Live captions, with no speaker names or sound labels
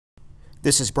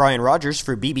This is Brian Rogers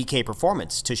for BBK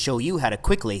Performance to show you how to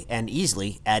quickly and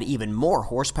easily add even more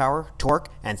horsepower, torque,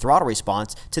 and throttle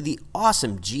response to the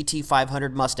awesome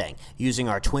GT500 Mustang using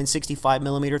our twin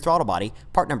 65mm throttle body,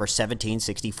 part number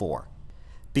 1764.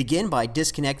 Begin by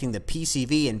disconnecting the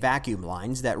PCV and vacuum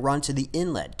lines that run to the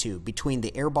inlet tube between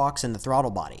the airbox and the throttle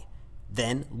body.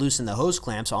 Then loosen the hose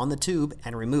clamps on the tube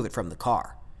and remove it from the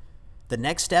car. The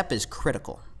next step is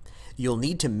critical. You'll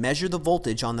need to measure the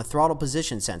voltage on the throttle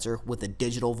position sensor with a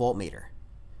digital voltmeter.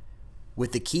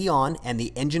 With the key on and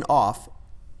the engine off,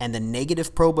 and the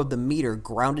negative probe of the meter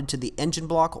grounded to the engine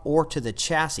block or to the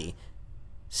chassis,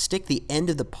 stick the end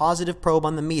of the positive probe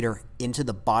on the meter into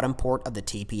the bottom port of the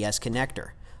TPS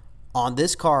connector. On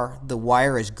this car, the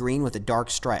wire is green with a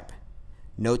dark stripe.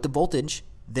 Note the voltage,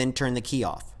 then turn the key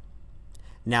off.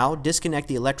 Now disconnect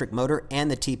the electric motor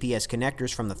and the TPS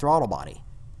connectors from the throttle body.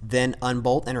 Then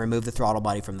unbolt and remove the throttle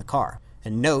body from the car.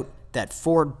 And note that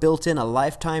Ford built in a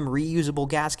lifetime reusable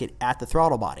gasket at the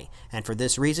throttle body, and for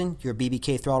this reason, your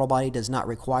BBK throttle body does not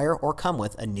require or come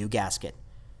with a new gasket.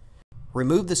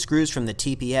 Remove the screws from the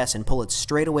TPS and pull it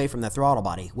straight away from the throttle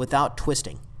body without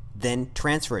twisting. Then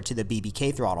transfer it to the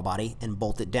BBK throttle body and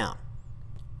bolt it down.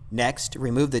 Next,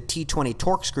 remove the T20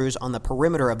 torque screws on the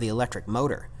perimeter of the electric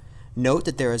motor. Note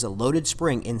that there is a loaded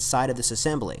spring inside of this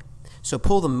assembly, so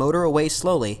pull the motor away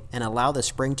slowly and allow the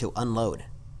spring to unload.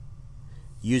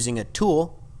 Using a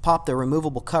tool, pop the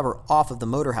removable cover off of the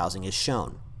motor housing as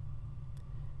shown.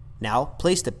 Now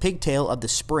place the pigtail of the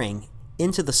spring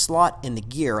into the slot in the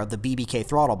gear of the BBK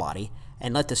throttle body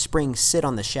and let the spring sit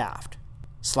on the shaft.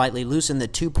 Slightly loosen the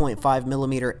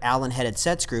 2.5mm Allen headed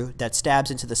set screw that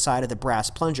stabs into the side of the brass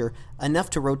plunger enough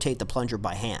to rotate the plunger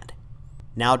by hand.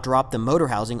 Now drop the motor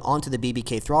housing onto the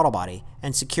BBK throttle body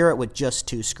and secure it with just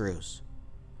 2 screws.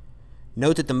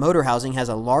 Note that the motor housing has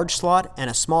a large slot and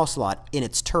a small slot in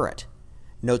its turret.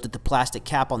 Note that the plastic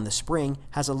cap on the spring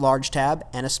has a large tab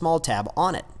and a small tab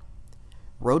on it.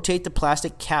 Rotate the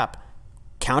plastic cap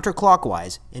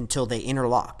counterclockwise until they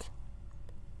interlock.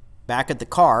 Back at the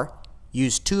car,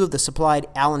 use 2 of the supplied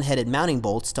Allen-headed mounting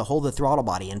bolts to hold the throttle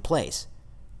body in place.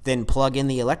 Then plug in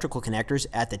the electrical connectors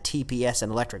at the TPS and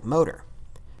electric motor.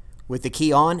 With the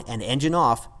key on and engine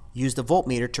off, use the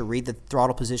voltmeter to read the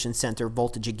throttle position sensor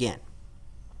voltage again.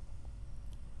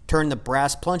 Turn the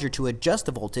brass plunger to adjust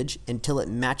the voltage until it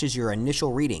matches your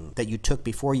initial reading that you took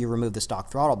before you removed the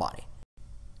stock throttle body.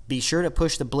 Be sure to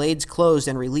push the blades closed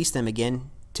and release them again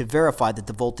to verify that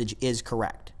the voltage is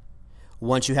correct.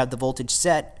 Once you have the voltage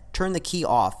set, turn the key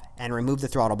off and remove the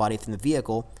throttle body from the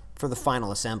vehicle for the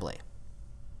final assembly.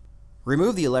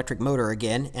 Remove the electric motor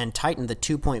again and tighten the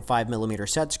 2.5mm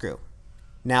set screw.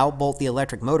 Now bolt the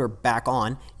electric motor back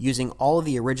on using all of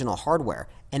the original hardware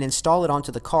and install it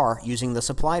onto the car using the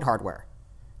supplied hardware.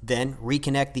 Then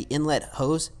reconnect the inlet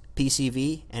hose,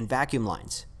 PCV, and vacuum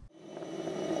lines.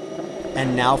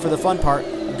 And now for the fun part,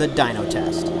 the dyno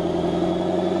test.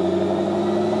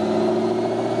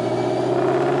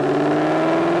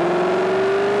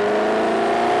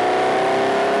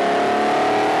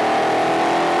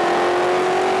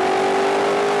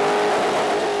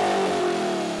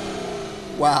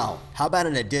 Wow, how about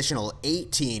an additional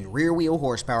 18 rear wheel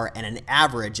horsepower and an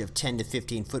average of 10 to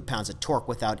 15 foot-pounds of torque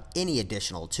without any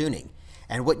additional tuning?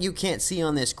 And what you can't see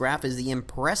on this graph is the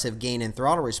impressive gain in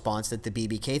throttle response that the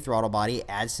BBK throttle body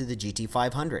adds to the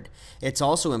GT500. It's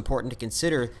also important to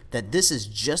consider that this is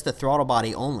just the throttle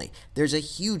body only. There's a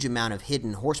huge amount of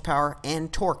hidden horsepower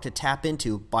and torque to tap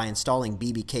into by installing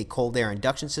BBK cold air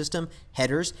induction system,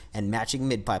 headers, and matching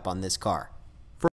midpipe on this car.